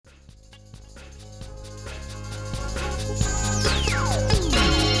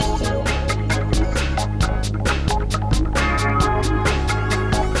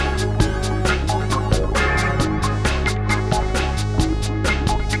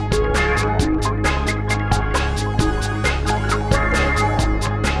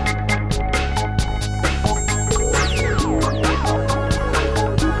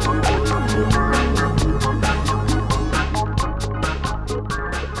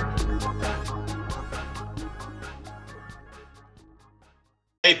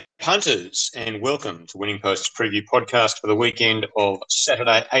punters, and welcome to Winning Post's preview podcast for the weekend of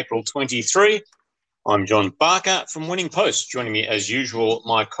Saturday, April 23. I'm John Barker from Winning Post. Joining me, as usual,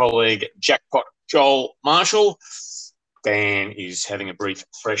 my colleague Jackpot Joel Marshall. Dan is having a brief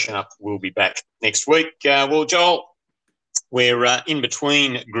freshen up. We'll be back next week. Joel, we're in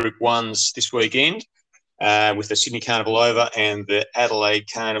between Group 1s this weekend with the Sydney Carnival over and the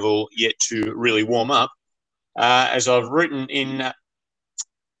Adelaide Carnival yet to really warm up. As I've written in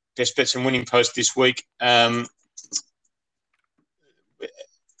Best Bets and Winning Post this week, the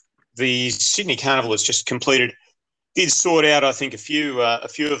Sydney Carnival has just completed. Did sort out, I think, a few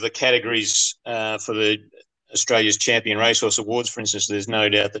of the categories for the Australia's Champion Racehorse Awards. For instance, there's no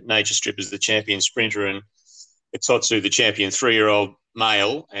doubt that Nature Strip is the champion sprinter and Hitotsu the champion 3-year-old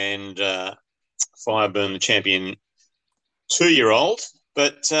male, and Fireburn the champion 2-year-old.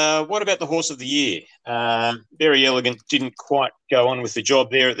 But what about the Horse of the Year? Very Elegant didn't quite go on with the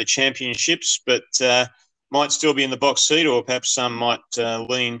job there at the championships, but might still be in the box seat, or perhaps some might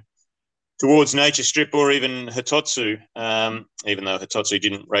lean towards Nature Strip or even Hitotsu, even though Hitotsu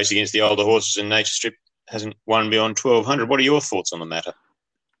didn't race against the older horses and Nature Strip hasn't won beyond 1,200. What are your thoughts on the matter?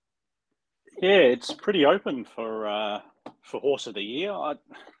 Yeah, it's pretty open for Horse of the Year. I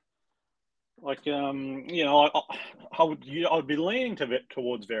would be leaning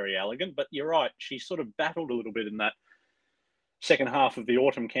towards Very Elegant, but you're right. She sort of battled a little bit in that second half of the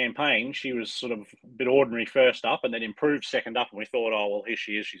autumn campaign. She was sort of a bit ordinary first up and then improved second up, and we thought, oh well, here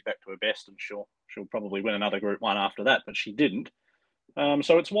she is. She's back to her best, and she'll probably win another Group 1 after that. But she didn't.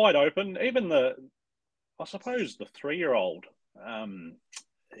 So it's wide open. Even I suppose the 3-year-old,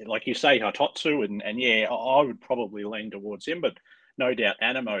 like you say, Hitotsu, and yeah, I would probably lean towards him, but no doubt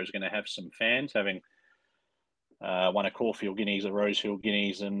Animo is going to have some fans, having won a Caulfield Guineas, a Rosehill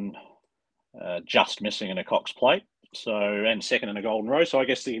Guineas, and just missing in a Cox Plate. So, and second in a Golden Rose. So I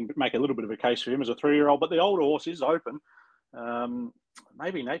guess you can make a little bit of a case for him as a 3-year-old, but the older horse is open.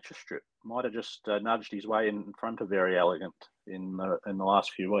 Maybe Nature Strip might have just nudged his way in front of Very Elegant in the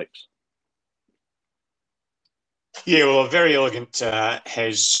last few weeks. Yeah, well, Very Elegant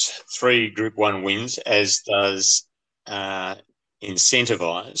has 3 Group 1 wins, as does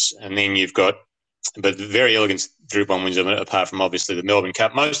Incentivise, and then you've got, but Very Elegant's Group 1 wins, apart from obviously the Melbourne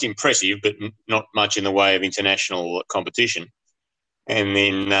Cup, most impressive, but not much in the way of international competition. And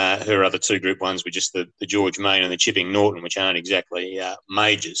then her other 2 Group 1s were just the George Main and the Chipping Norton, which aren't exactly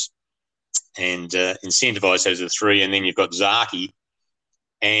majors. And Incentivise has the 3, and then you've got Zaki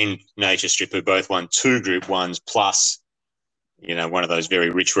and Nature Strip, who both won 2 Group 1s, plus, one of those very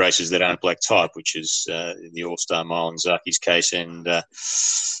rich races that aren't black type, which is the All-Star Mile in Zaki's case, and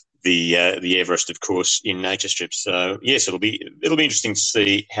the Everest, of course, in Nature Strip. So yes, it'll be interesting to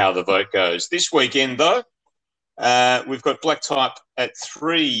see how the vote goes this weekend. Though we've got black type at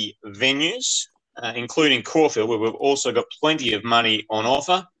 3 venues, including Caulfield, where we've also got plenty of money on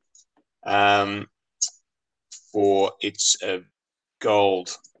offer for its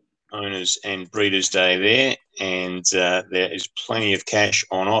Gold Owners and Breeders' Day there, and there is plenty of cash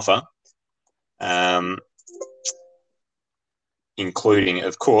on offer, including,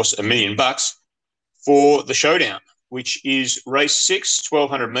 of course, $1 million for the Showdown, which is race 6,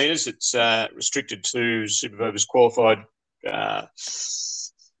 1,200 metres. It's restricted to Supervovers qualified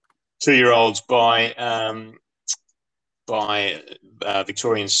 2-year-olds by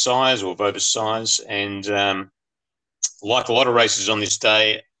Victorian size or Vovers size, and like a lot of races on this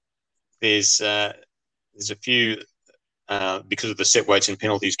day, there's a few because of the set weights and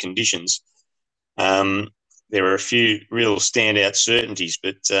penalties conditions. There are a few real standout certainties,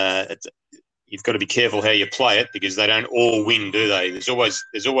 but you've got to be careful how you play it, because they don't all win, do they? There's always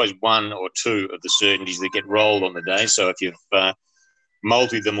 1 or 2 of the certainties that get rolled on the day. So if you've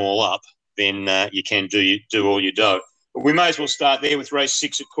multied them all up, then you can do all your dough. But we may as well start there with race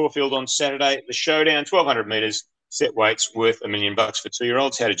 6 at Caulfield on Saturday. The Showdown, 1,200 metres, set weights, worth $1 million for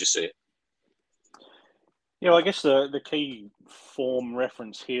 2-year-olds. How did you see it? Yeah, well, I guess the key form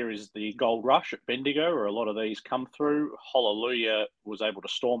reference here is the Gold Rush at Bendigo, where a lot of these come through. Hallelujah was able to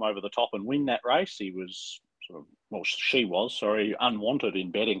storm over the top and win that race. She was unwanted in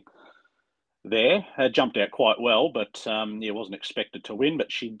betting there. Jumped out quite well, but wasn't expected to win,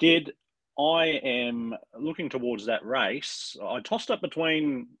 but she did. I am looking towards that race. I tossed up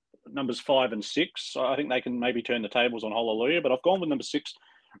between numbers 5 and 6. I think they can maybe turn the tables on Hallelujah, but I've gone with number 6,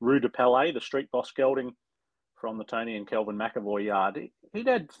 Rue de Palais, the Street Boss gelding from the Tony and Kelvin McAvoy yard. He'd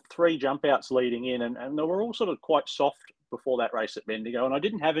had 3 jump outs leading in, and they were all sort of quite soft before that race at Bendigo, and I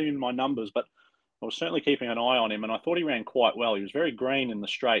didn't have him in my numbers, but I was certainly keeping an eye on him, and I thought he ran quite well. He was very green in the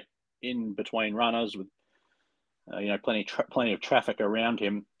straight in between runners with plenty of traffic around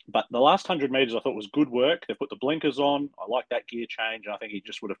him. But the last 100 metres I thought was good work. They put the blinkers on. I like that gear change. And I think he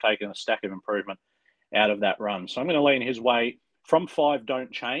just would have taken a stack of improvement out of that run. So I'm going to lean his way from 5,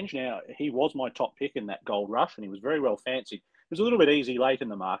 Don't Change. Now, he was my top pick in that Gold Rush, and he was very well fancied. It was a little bit easy late in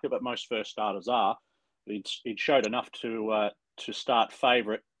the market, but most first starters are. He'd showed enough to start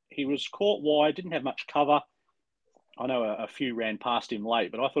favourite. He was caught wide, didn't have much cover. I know a few ran past him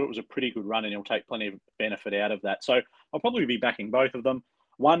late, but I thought it was a pretty good run, and he'll take plenty of benefit out of that. So I'll probably be backing both of them.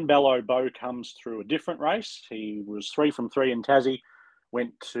 One, Bello Bow, comes through a different race. He was 3 from 3 in Tassie,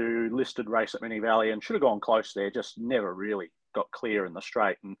 went to listed race at Mini Valley and should have gone close there, just never really got clear in the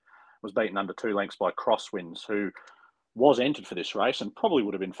straight and was beaten under 2 lengths by Crosswinds, who was entered for this race and probably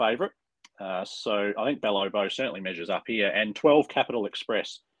would have been favourite. So I think Bello Bow certainly measures up here. And 12, Capital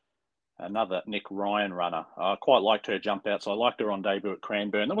Express, another Nick Ryan runner. I quite liked her jump out, so I liked her on debut at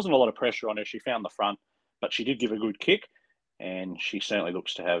Cranbourne. There wasn't a lot of pressure on her. She found the front, but she did give a good kick, and she certainly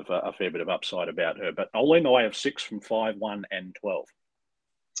looks to have a fair bit of upside about her. But I'll lean the way of 6 from 5, 1 and 12.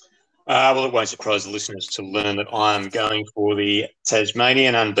 Well, it won't surprise the listeners to learn that I'm going for the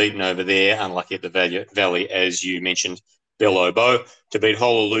Tasmanian unbeaten over there, unlucky at the Valley, as you mentioned, Bello Bow, to beat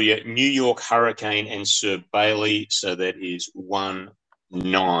Hallelujah, New York Hurricane and Sir Bailey. So that is 1,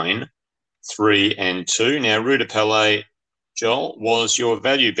 9, 3 and 2. Now, Rue de Palais, Joel, was your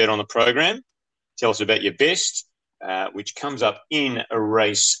value bet on the program. Tell us about your best, which comes up in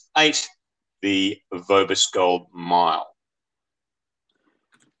race 8, the Vobis Gold Mile.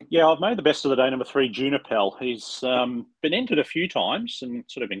 Yeah, I've made the best of the day, number 3, Junipel. He's been entered a few times and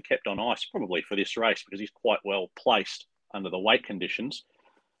sort of been kept on ice, probably for this race, because he's quite well placed under the weight conditions.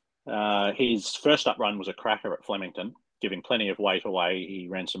 His first up run was a cracker at Flemington, giving plenty of weight away. He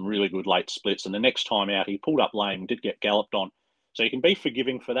ran some really good late splits, and the next time out, he pulled up lame, did get galloped on. So you can be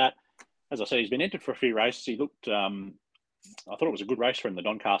forgiving for that. As I said, he's been entered for a few races. He looked, I thought it was a good race for him, the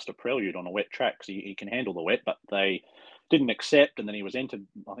Doncaster Prelude, on a wet track, because he can handle the wet, but they didn't accept, and then he was entered,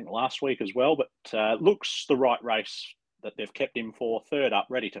 I think, last week as well. But looks the right race that they've kept him for. 3rd up,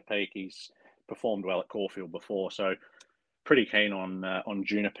 ready to peak. He's performed well at Caulfield before, so pretty keen on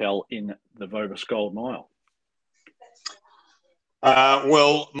Junipel in the Vobis Gold Mile.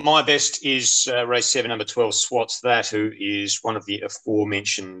 Well, my best is race 7, number 12, Swats That, who is one of the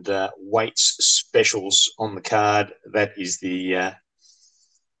aforementioned weights specials on the card. That is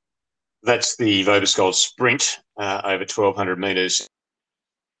that's the Vobis Gold Sprint over 1,200 metres.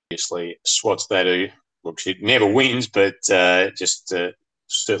 Obviously, Swats That, who, look, she never wins, but just the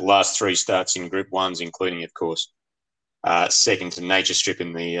last 3 starts in Group 1s, including, of course, second to Nature Strip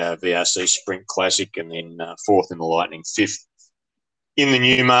in the VRC Sprint Classic, and then 4th in the Lightning, 5th in the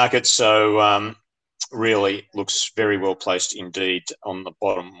Newmarket. So really looks very well placed indeed on the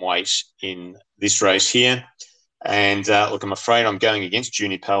bottom weight in this race here. And look, I'm afraid I'm going against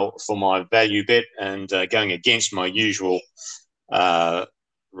Junipel for my value bet, and going against my usual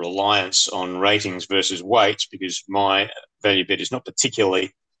reliance on ratings versus weights, because my value bet is not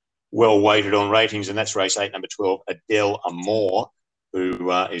particularly well weighted on ratings, and that's race 8, number 12, Adele Amore,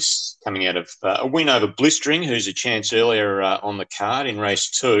 who is coming out of a win over Blistering, who's a chance earlier on the card in race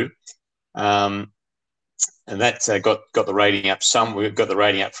 2. And that got the rating up some. We've got the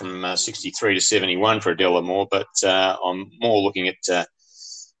rating up from 63 to 71 for Adele Amore, but I'm more looking at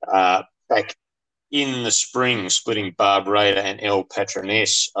back in the spring, splitting Barb Raider and El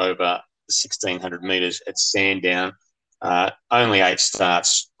Patroness over the 1,600 metres at Sandown. Only 8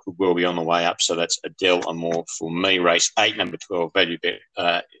 starts, could well be on the way up. So that's Adele Amore for me. Race 8, number 12, value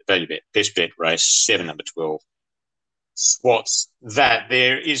bet, best bet. Race 7, number 12, Swats That.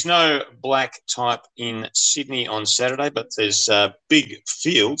 There is no black type in Sydney on Saturday, but there's big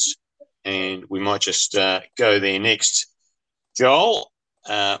fields, and we might just go there next. Joel,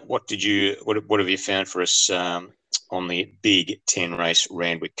 what have you found for us on the big 10 race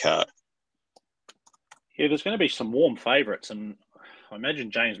Randwick card? Yeah, there's going to be some warm favourites, and I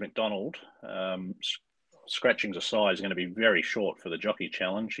imagine James McDonald, scratchings aside, is going to be very short for the Jockey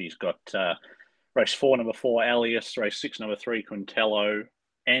Challenge. He's got race 4, number 4, Alias, race 6, number 3, Quintello,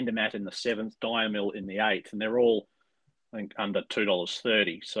 Andermatt in the 7th, Diamil in the 8th, and they're all, I think, under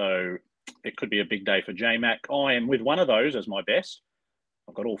 $2.30. So it could be a big day for J-Mac. I am with one of those as my best.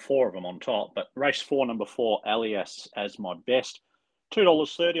 I've got all 4 of them on top, but race 4, number 4, Alias as my best.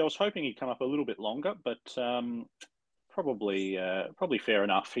 $2.30. I was hoping he'd come up a little bit longer, but probably fair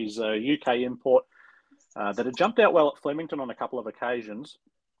enough. He's a UK import that had jumped out well at Flemington on a couple of occasions.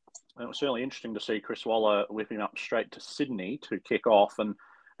 And it was certainly interesting to see Chris Waller whip him up straight to Sydney to kick off, and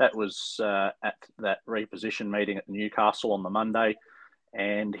that was at that reposition meeting at Newcastle on the Monday.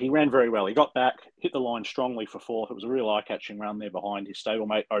 And he ran very well. He got back, hit the line strongly for fourth. It was a real eye-catching run there behind his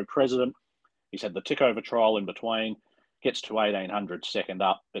stablemate, O President. He's had the tick-over trial in between, gets to 1800 second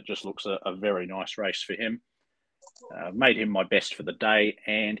up. It just looks a very nice race for him. Made him my best for the day.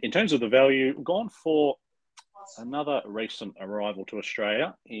 And in terms of the value, gone for another recent arrival to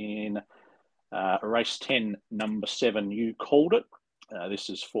Australia in race 10, number 7, You Called It. This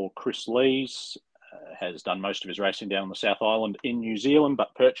is for Chris Lees. Has done most of his racing down on the South Island in New Zealand,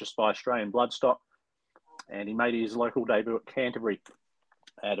 but purchased by Australian Bloodstock. And he made his local debut at Canterbury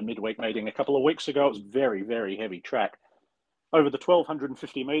at a midweek meeting a couple of weeks ago. It was very, very heavy track. Over the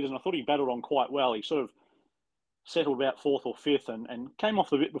 1,250 metres, and I thought he battled on quite well. He sort of settled about fourth or fifth and came off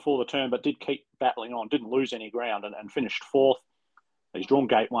the bit before the turn, but did keep battling on, didn't lose any ground and finished fourth. He's drawn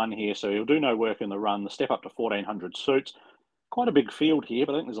gate 1 here, so he'll do no work in the run. The step up to 1,400 suits. Quite a big field here,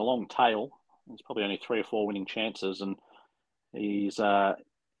 but I think there's a long tail. There's probably only 3 or 4 winning chances, and he's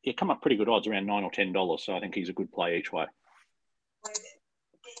come up pretty good odds, around $9 or $10. So I think he's a good play each way.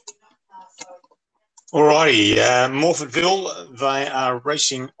 All righty, Morphettville, they are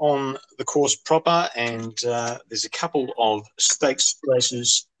racing on the course proper, and there's a couple of stakes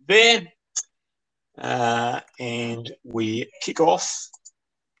races there. And we kick off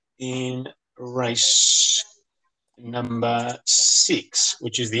in race number 6,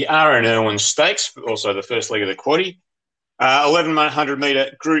 which is the R.N. Irwin Stakes, also the first leg of the quaddie. 1,100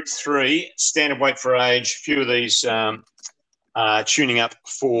 metre Group 3, standard weight for age. A few of these tuning up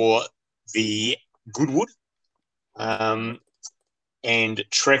for the Goodwood. And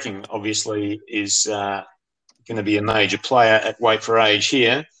trekking, obviously, is going to be a major player at weight for age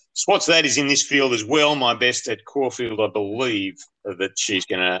here. Spots that is in this field as well. My best at Caulfield, I believe that she's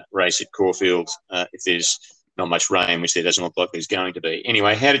going to race at Caulfield if there's not much rain, which there doesn't look like there's going to be.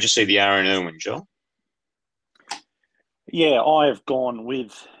 Anyway, how did you see the R.N. Irwin, Joel? Yeah, I've gone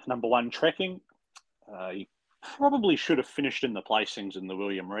with number 1, Trekking. He probably should have finished in the placings in the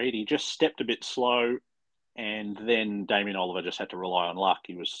William Reid. He just stepped a bit slow, and then Damien Oliver just had to rely on luck.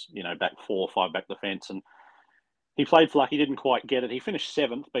 He was, back 4 or 5 back the fence, and he played for luck. He didn't quite get it. He finished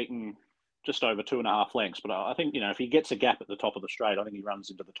 7th, beaten just over 2.5 lengths. But I think, if he gets a gap at the top of the straight, I think he runs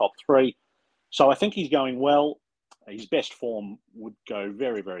into the top 3. So I think he's going well. His best form would go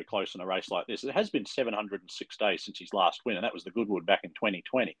very, very close in a race like this. It has been 706 days since his last win, and that was the Goodwood back in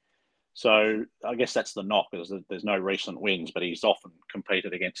 2020. So I guess that's the knock, because there's no recent wins, but he's often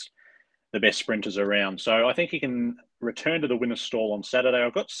competed against the best sprinters around. So I think he can return to the winner's stall on Saturday.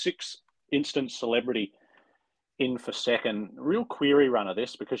 I've got 6 Instant Celebrity in for second. Real query runner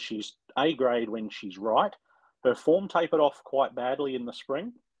this, because she's A grade when she's right. Her form tapered off quite badly in the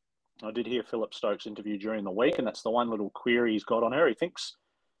spring. I did hear Philip Stokes' interview during the week, and that's the one little query he's got on her. He thinks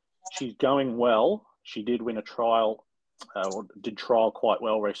she's going well. She did win a trial, or did trial quite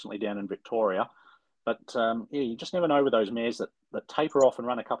well recently down in Victoria. But you just never know with those mares that taper off and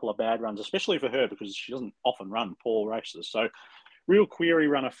run a couple of bad runs, especially for her, because she doesn't often run poor races. So real query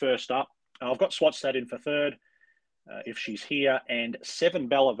runner first up. I've got Swatstat in for third, if she's here, and 7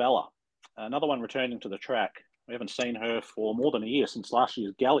 Bella Vella, another one returning to the track. We haven't seen her for more than a year, since last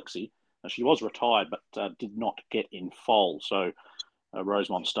year's Galaxy. She was retired, but did not get in foal. So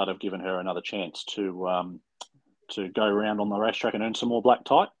Rosemont Stud have given her another chance to go around on the racetrack and earn some more black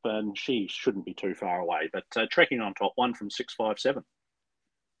type, and she shouldn't be too far away. But trekking on top, 1 from 657.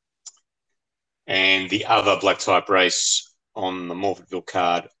 And the other black type race on the Morphettville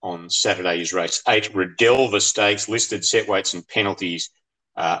card on Saturday is race 8, Redelva Stakes, listed set weights and penalties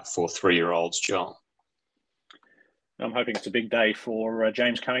for 3-year-olds, Joel. I'm hoping it's a big day for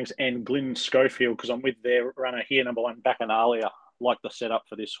James Cummings and Glyn Schofield, because I'm with their runner here, number 1, Bacchanalia. Like the setup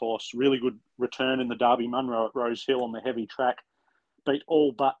for this horse. Really good return in the Derby Munro at Rose Hill on the heavy track. Beat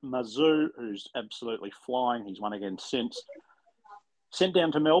all but Mazoo, who's absolutely flying. He's won again since. Sent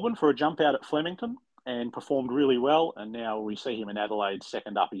down to Melbourne for a jump out at Flemington and performed really well. And now we see him in Adelaide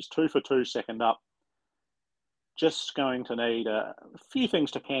second up. He's 2 for 2 second up. Just going to need a few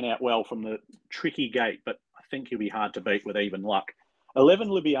things to pan out well from the tricky gate, but I think he'll be hard to beat with even luck. 11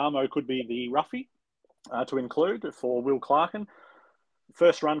 Libiamo could be the roughie to include for Will Clarkin.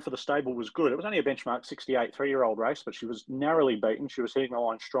 First run for the stable was good. It was only a benchmark 68 3-year-old race, but she was narrowly beaten. She was hitting the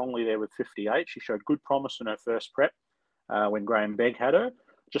line strongly there with 58. She showed good promise in her first prep when Graham Begg had her.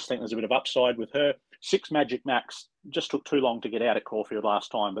 Just think there's a bit of upside with her. 6 Magic Max just took too long to get out at Caulfield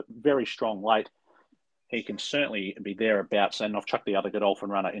last time, but very strong late. He can certainly be thereabouts. And I've chucked the other Godolphin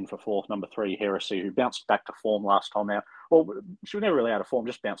runner in for 4th, number 3, Heresy, who bounced back to form last time out. Well, she was never really out of form,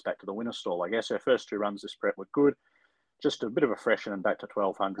 just bounced back to the winner's stall, I guess. Her first 2 runs this prep were good. Just a bit of a freshen and back to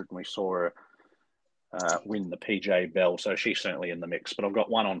 1,200, and we saw her win the PJ Bell. So she's certainly in the mix. But I've got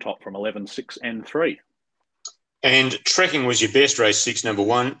one on top from 11, 6 and 3. And Trekking was your best, race 6, number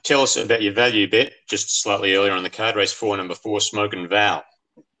 1. Tell us about your value bet, just slightly earlier on the card, race 4, number 4, Smoke and Val.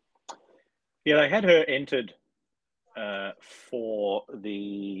 Yeah, they had her entered for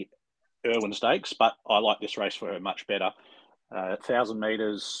the Irwin Stakes, but I like this race for her much better. 1,000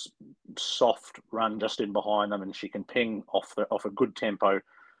 metres, soft run just in behind them, and she can ping off a good tempo.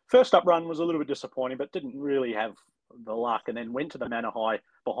 First up run was a little bit disappointing, but didn't really have the luck, and then went to the Manor High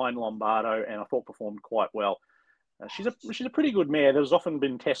behind Lombardo, and I thought performed quite well. She's a pretty good mare. There's often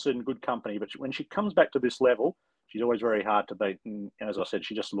been tested in good company, but when she comes back to this level, she's always very hard to beat. And as I said,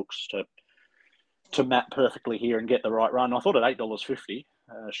 she just looks to map perfectly here and get the right run. I thought at $8.50,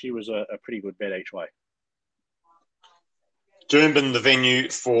 she was a pretty good bet each way. Doomben, the venue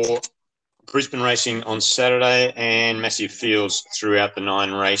for Brisbane racing on Saturday, and massive fields throughout the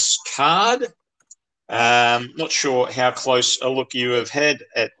 9-race card. Not sure how close a look you have had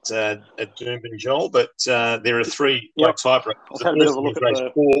at Doomben, Joel, but there are 3 black type races. I've had a bit of a look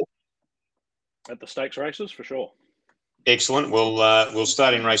at the stakes races for sure. Excellent. We'll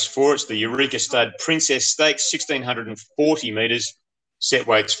start in race 4. It's the Eureka Stud Princess Stakes, 1,640 metres, set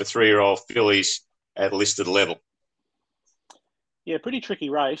weights for 3-year-old fillies at listed level. Yeah, pretty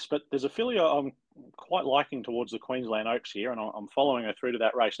tricky race, but there's a filly I'm quite liking towards the Queensland Oaks here, and I'm following her through to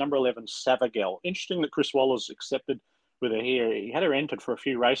that race. Number 11, Savagel. Interesting that Chris Waller's accepted with her here. He had her entered for a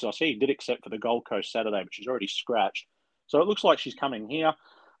few races. I see he did accept for the Gold Coast Saturday, but she's already scratched. So it looks like she's coming here.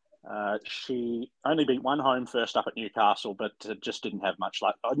 She only beat one home first up at Newcastle, but just didn't have much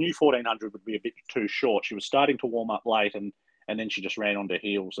luck. I knew 1,400 would be a bit too short. She was starting to warm up late, and then she just ran onto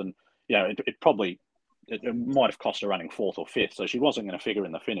heels. And, it might have cost her running 4th or 5th, so she wasn't going to figure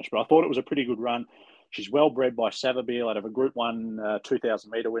in the finish. But I thought it was a pretty good run. She's well bred by Savabeel out of a Group 1 2,000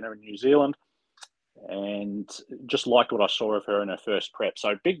 metre winner in New Zealand, and just liked what I saw of her in her first prep.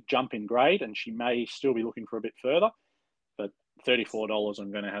 So big jump in grade, and she may still be looking for a bit further. But $34,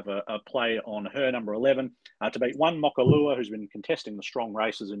 I'm going to have a play on her, number 11, to beat 1 Mokalua, who's been contesting the strong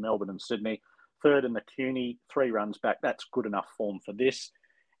races in Melbourne and Sydney. 3rd in the CUNY, 3 runs back. That's good enough form for this.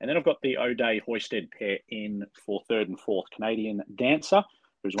 And then I've got the O'Day Hoisted pair in for 3rd and 4th. Canadian Dancer,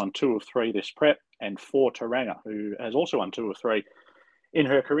 who's won 2 of 3 this prep, and 4 Taranga, who has also won 2 of 3 in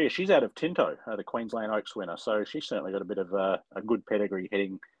her career. She's out of Tinto, the Queensland Oaks winner, so she's certainly got a bit of a good pedigree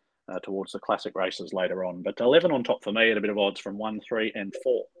heading towards the classic races later on. But 11 on top for me at a bit of odds from 1, 3 and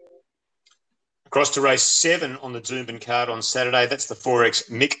 4. Across to race 7 on the Doomben card on Saturday. That's the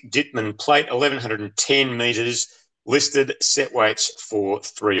 4X Mick Dittman Plate, 1,110 metres, listed, set weights for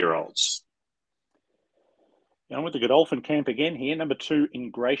 3-year-olds. I'm with the Godolphin camp again here. Number 2,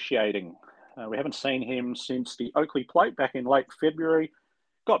 Ingratiating. We haven't seen him since the Oakley Plate back in late February.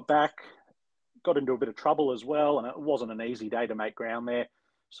 Got back, got into a bit of trouble as well, and it wasn't an easy day to make ground there.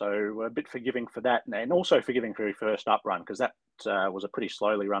 So a bit forgiving for that, and also forgiving for his first up run, because that was a pretty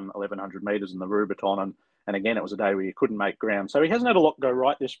slowly run 1,100 metres in the Rubiton, and again, it was a day where you couldn't make ground. So he hasn't had a lot go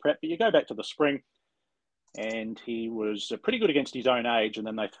right this prep, but you go back to the spring, and he was pretty good against his own age, and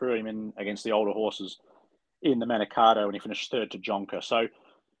then they threw him in against the older horses in the Manicato, and he finished 3rd to Jonker. So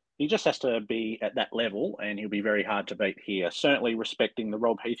he just has to be at that level, and he'll be very hard to beat here. Certainly respecting the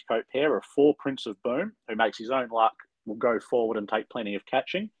Rob Heathcote pair of 4 Prince of Boom, who makes his own luck, will go forward and take plenty of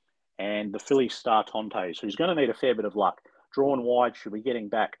catching, and the filly Star Tontes, who's going to need a fair bit of luck. Drawn wide, she'll be getting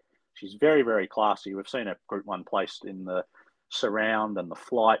back. She's very, very classy. We've seen her Group 1 placed in the Surround and the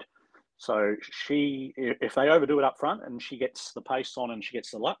Flight. So she, if they overdo it up front and she gets the pace on and she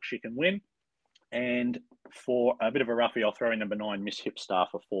gets the luck, she can win. And for a bit of a roughie, I'll throw in number 9, Miss Hipstar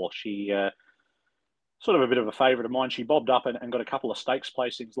for 4. She sort of a bit of a favourite of mine. She bobbed up and got a couple of stakes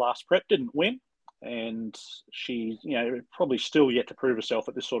placings last prep, didn't win. And she's, probably still yet to prove herself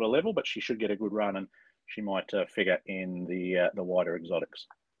at this sort of level, but she should get a good run, and she might figure in the wider exotics.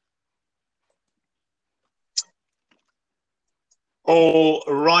 All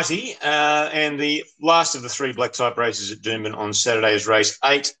righty. And the last of the 3 black type races at Doomben on Saturday is race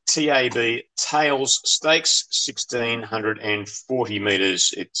 8, TAB Tails Stakes, 1,640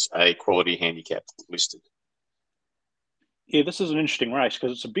 metres. It's a quality handicap listed. Yeah, this is an interesting race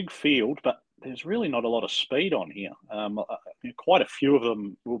because it's a big field, but there's really not a lot of speed on here. Quite a few of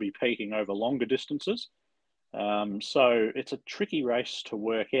them will be peaking over longer distances. So it's a tricky race to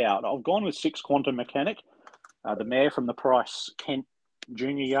work out. I've gone with 6 Quantum Mechanic. The mare from the Price Kent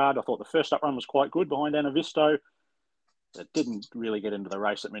Junior Yard. I thought the first up run was quite good behind Anavisto. It didn't really get into the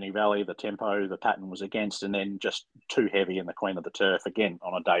race at Mini Valley. The tempo, the pattern was against, and then just too heavy in the Queen of the Turf again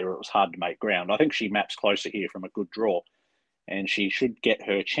on a day where it was hard to make ground. I think she maps closer here from a good draw, and she should get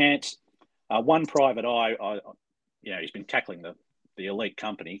her chance. One private eye, he's been tackling the elite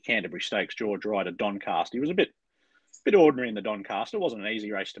company, Canterbury Stakes, George Ryder, Doncaster. He was a bit ordinary in the Doncaster. It wasn't an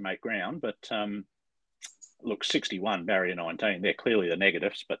easy race to make ground, but look, 61, barrier 19. They're clearly the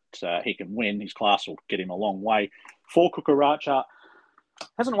negatives, but he can win. His class will get him a long way. 4 Kukaracha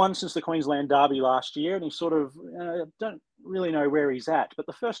hasn't won since the Queensland Derby last year, and he sort of don't really know where he's at. But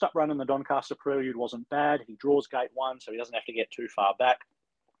the first up run in the Doncaster Prelude wasn't bad. He draws gate 1, so he doesn't have to get too far back.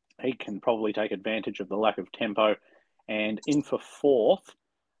 He can probably take advantage of the lack of tempo. And in for 4th,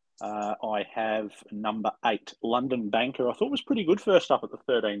 I have number 8, London Banker. I thought was pretty good first up at the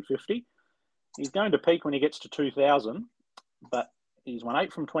 1350. He's going to peak when he gets to 2,000, but he's won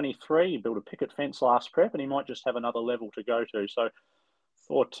 8 from 23. He built a picket fence last prep, and he might just have another level to go to. So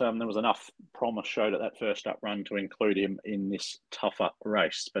thought there was enough promise showed at that first up run to include him in this tougher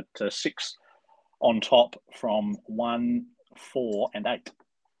race. But 6 on top from 1, 4 and 8.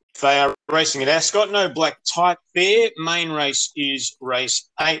 They are racing at Ascot. No black type there. Main race is race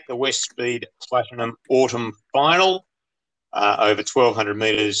 8, the West Speed Platinum Autumn Final, over 1,200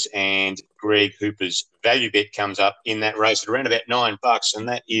 metres, and Greg Hooper's value bet comes up in that race at around about $9, and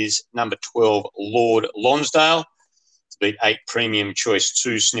that is number 12, Lord Lonsdale, to beat 8 Premium Choice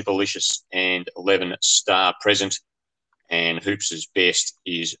 2, Snipperlicious, and 11 Star Present. And Hoops' best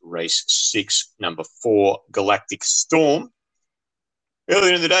is race 6, number 4, Galactic Storm.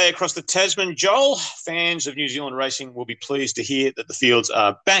 Earlier in the day across the Tasman, Joel, fans of New Zealand racing will be pleased to hear that the fields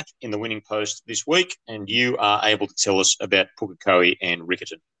are back in the winning post this week, and you are able to tell us about Pukekohe and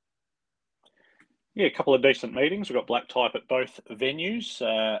Riccarton. Yeah, a couple of decent meetings. We've got black type at both venues.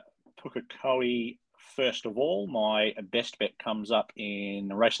 Pukekohe, first of all, my best bet comes up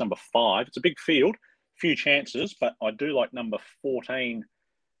in race number 5. It's a big field, few chances, but I do like number 14,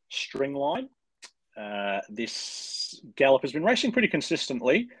 Stringline. This gallop has been racing pretty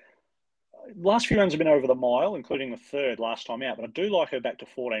consistently. Last few runs have been over the mile, including the 3rd last time out, but I do like her back to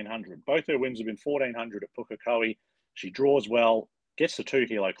 1,400. Both her wins have been 1,400 at Pukekohe. She draws well, gets the 2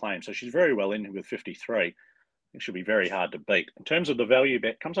 kilo claim, so she's very well in with 53. It should be very hard to beat. In terms of the value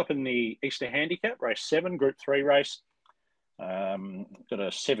bet, comes up in the Easter Handicap, race 7, Group 3 race. Got a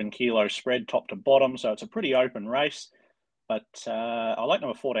 7 kilo spread top to bottom, so it's a pretty open race. But I like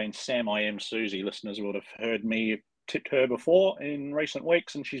number 14, Sam I Am Susie. Listeners would have heard me tipped her before in recent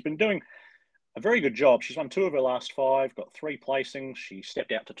weeks, and she's been doing a very good job. She's won 2 of her last 5, got 3 placings. She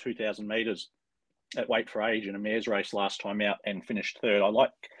stepped out to 2,000 metres at Weight for Age in a mares race last time out and finished 3rd. I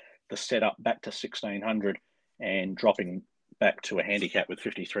like the setup back to 1,600 and dropping back to a handicap with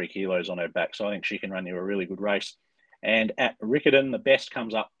 53 kilos on her back. So I think she can run you a really good race. And at Riccarton, the best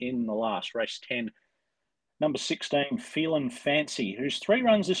comes up in the last, race 10. Number 16, Feelin' Fancy, whose 3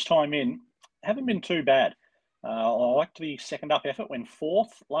 runs this time in haven't been too bad. I liked the second up effort, went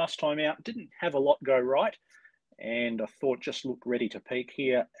 4th last time out. Didn't have a lot go right, and I thought just looked ready to peak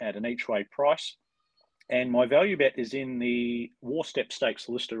here at an each-way price. And my value bet is in the War Step Stakes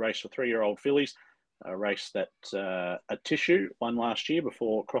Lister race for 3-year-old fillies, a race that a Tissue won last year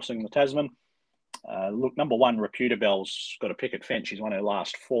before crossing the Tasman. Look, number 1, Reputabel's got a picket fence. She's won her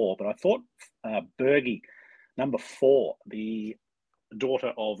last 4, but I thought Bergie, number 4, the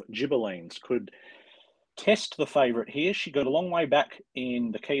daughter of Gibberlines, could test the favourite here. She got a long way back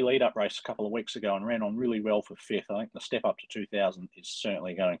in the key lead-up race a couple of weeks ago and ran on really well for 5th. I think the step up to 2,000 is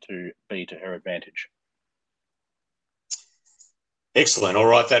certainly going to be to her advantage. Excellent. All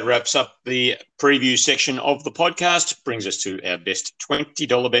right, that wraps up the preview section of the podcast. Brings us to our best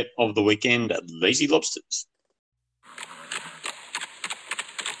 $20 bet of the weekend, Lazy Lobsters.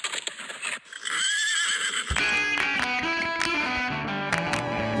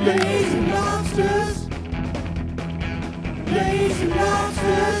 Lazy Lobsters. Lazy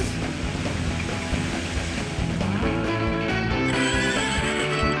Lobsters.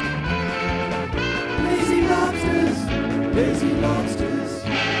 Lazy Lobsters. Lazy Lobsters.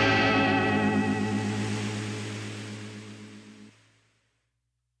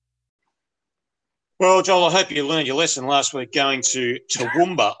 Well, Joel, I hope you learned your lesson last week going to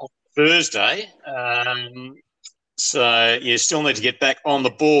Toowoomba on Thursday. So you still need to get back on the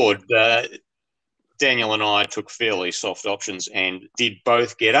board. Daniel and I took fairly soft options and did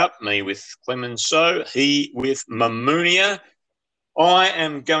both get up, me with Clemenceau, he with Mamounia. I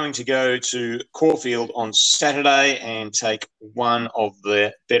am going to go to Caulfield on Saturday and take one of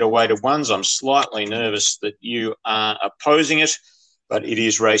the better weighted ones. I'm slightly nervous that you are opposing it, but it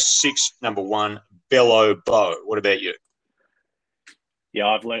is race 6, number 1, Bellow Bow. What about you? Yeah,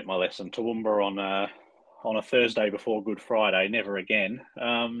 I've learnt my lesson. Toowoomba on a Thursday before Good Friday, never again.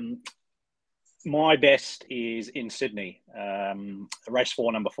 My best is in Sydney. Race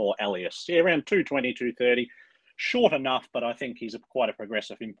 4, number 4, Alias. Yeah, around 220, 230. Short enough, but I think he's quite a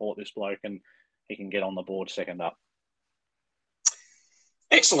progressive import, this bloke, and he can get on the board second up.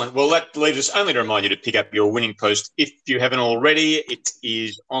 Excellent. Well, that leaves us only to remind you to pick up your winning post if you haven't already. It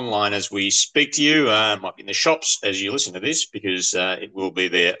is online as we speak to you. It might be in the shops as you listen to this, because it will be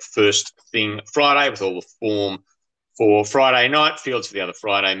there first thing Friday with all the form for Friday night, fields for the other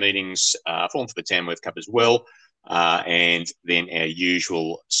Friday meetings, form for the Tamworth Cup as well, and then our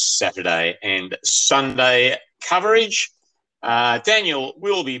usual Saturday and Sunday coverage. Daniel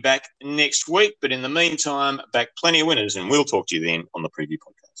will be back next week, but in the meantime, back plenty of winners, and we'll talk to you then on the preview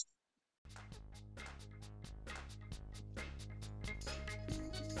podcast.